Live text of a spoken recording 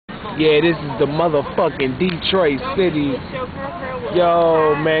Yeah, this is the motherfucking Detroit City.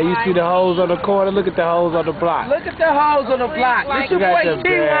 Yo, man, you see the hoes on the corner? Look at the hoes on the block. Look at the hoes on the block. This your boy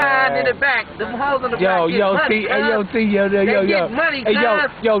HEROent in the back. The hoes on the block.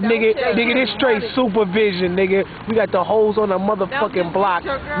 Yo, nigga, this straight supervision, nigga. We got the hoes on the motherfucking block,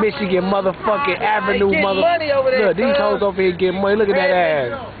 Michigan motherfucking Avenue, motherfucker. Look, these hoes over here getting money. Look at that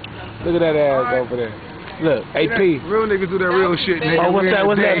ass. Look at that ass over there. Look, AP. Real niggas do that real shit, nigga. Oh, what's that,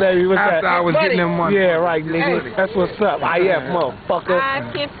 baby? What's that? After I was getting them money. Yeah, right, nigga. That's what's up. IF, motherfucker. I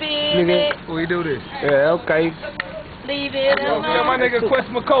can feel nigga. it. We do this. Yeah, okay. Leave it alone. Yeah, my nigga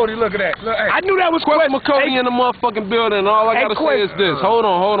Mcody, look at that. Look, hey. I knew that was Quest Mcody in the motherfucking building. All I gotta say is this. Hold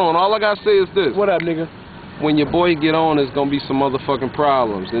on. All I gotta say is this. What up, nigga? When your boy get on, there's gonna be some motherfucking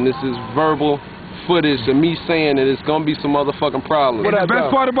problems. And this is verbal footage of me saying that it's gonna be some motherfucking problems. And the best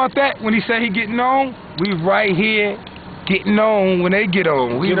part about that, when he say he getting on, we right here getting on when they get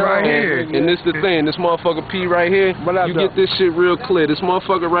on. We right here. And this the thing, this motherfucker P right here, you get this shit real clear. This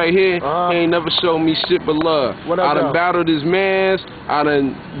motherfucker right here, he ain't never showed me shit but love. I done battled his mans, I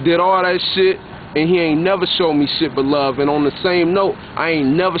done did all that shit, and he ain't never showed me shit but love. And on the same note, I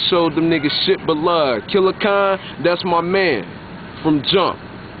ain't never showed them niggas shit but love. Killer Khan, that's my man from Jump.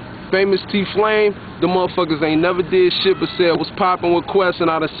 Famous T-Flame, the motherfuckers ain't never did shit but said what's poppin' with Quest,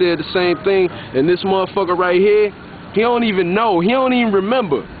 and I done said the same thing. And this motherfucker right here, he don't even know, he don't even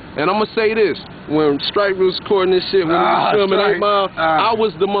remember. And I'ma say this, when Strike was recording this shit, when he was filming 8 Mile, I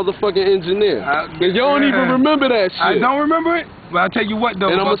was the motherfucking engineer. And you don't even remember that shit. I don't remember it, but I'll tell you what though,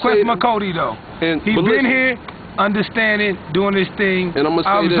 and Quest Mcody though, he been here, understanding, doing his thing, and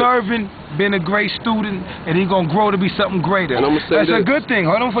observing, been a great student, and he gonna grow to be something greater. And That's a good thing.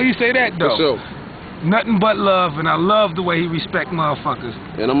 Hold on before you say that though. For sure. Nothing but love, and I love the way he respect motherfuckers.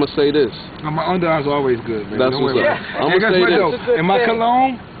 And I'm gonna say this. My underarms are always good, man. That's what's up. I'm gonna say this. Though, and my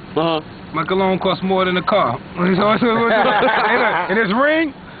cologne, my cologne costs more than a car. And his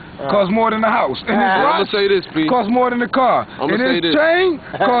ring costs more than a house. And his watch costs more than a car. And his chain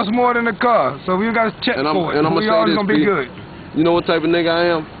costs more than a car. So we gotta check for it. And I'm we always gonna be good. You know what type of nigga I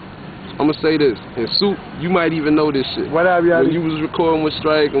am? I'm gonna say this, and Soup, you might even know this shit. What up, y'all? When you was recording with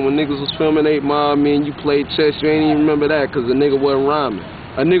Strike and when niggas was filming 8 Mile, me and you played chess, you ain't even remember that because the nigga wasn't rhyming.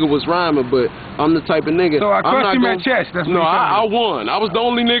 A nigga was rhyming, but I'm the type of nigga. So I crushed him at chess. That's what I won. I was the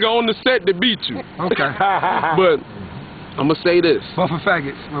only nigga on the set that beat you. Okay. But I'm gonna say this. But for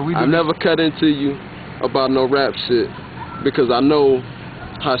faggots, I never cut into you about no rap shit because I know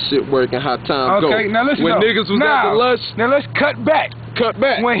how shit work and how time go. Okay, now listen. When niggas was at the Lush. Now let's cut back.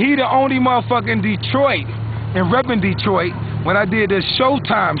 When he the only motherfucker in Detroit and repping Detroit, when I did this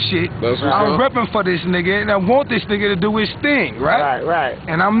Showtime shit, I'm repping for this nigga and I want this nigga to do his thing, right? Right.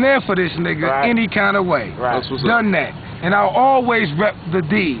 And I'm there for this nigga any kind of way. That's what's Done that. And I'll always rep the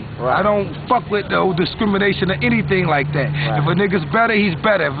D. I don't fuck with no discrimination or anything like that. If a nigga's better, he's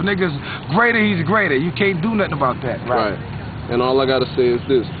better. If a nigga's greater, he's greater. You can't do nothing about that. Right. And all I gotta say is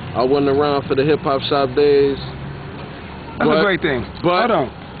this. I wasn't around for the hip-hop shop days. That's a great thing. But hold on.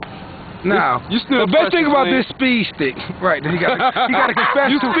 Now, the best thing about this speed stick, right? He got to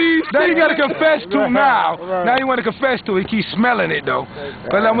confess to. Now he got to confess to now. Now he want to confess to. He keeps smelling it though.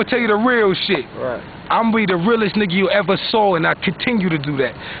 But I'm gonna tell you the real shit. I'm gonna be the realest nigga you ever saw, and I continue to do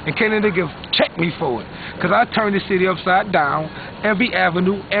that. And can't a nigga check me for it? Cause I turn this city upside down, every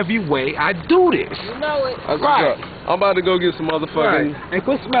avenue, every way. I do this. You know it. I'm about to go get some motherfucking. And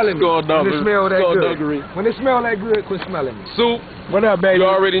quit smelling me. When it smell that good. When it smell that good, quit smelling me. Soup. What up, baby? You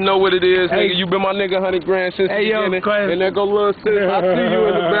already know what it is, nigga. You been my nigga 100 grand since the beginning. And there go Lil Sis. I see you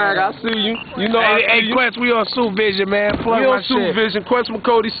in the bag. I see you. You know Hey, Quest, we on Supa Vision, man. Plug we on Supa Vision. Quest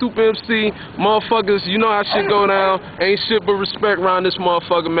Mcody, Supa Emcee. Motherfuckers, you know how shit go down. Ain't shit but respect around this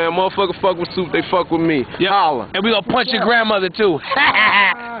motherfucker, man. Motherfucker fuck with Soup, they fuck with me. Holla. And we gonna punch your grandmother, too.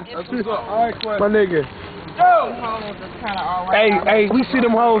 My nigga. Hey, we see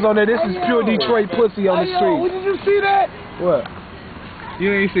them hoes on there. This is pure Detroit pussy on the street. Did you see that? What?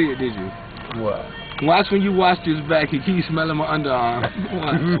 You ain't see it, did you? What? Watch when you watch this back. He keeps smelling my underarm.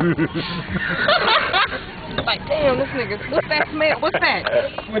 Like, damn, this nigga, what's that smell? What's that?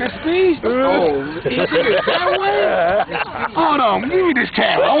 With his speed? Hold on, give me this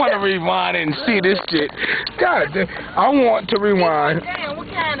camera. I want to rewind and see this shit. God damn, I want to rewind. Damn, what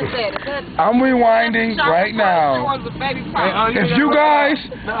kind is that? I'm rewinding right now. If you guys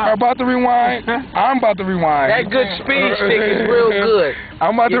are about to rewind, I'm about to rewind. That good speed stick is real good.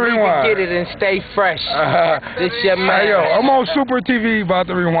 I'm about to rewind. You need to get it and stay fresh. This your man. Hey, yo, I'm on Super TV about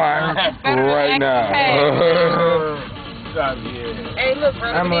to rewind right now. Hey, look,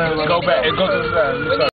 brother. I'm gonna go back and go to the side.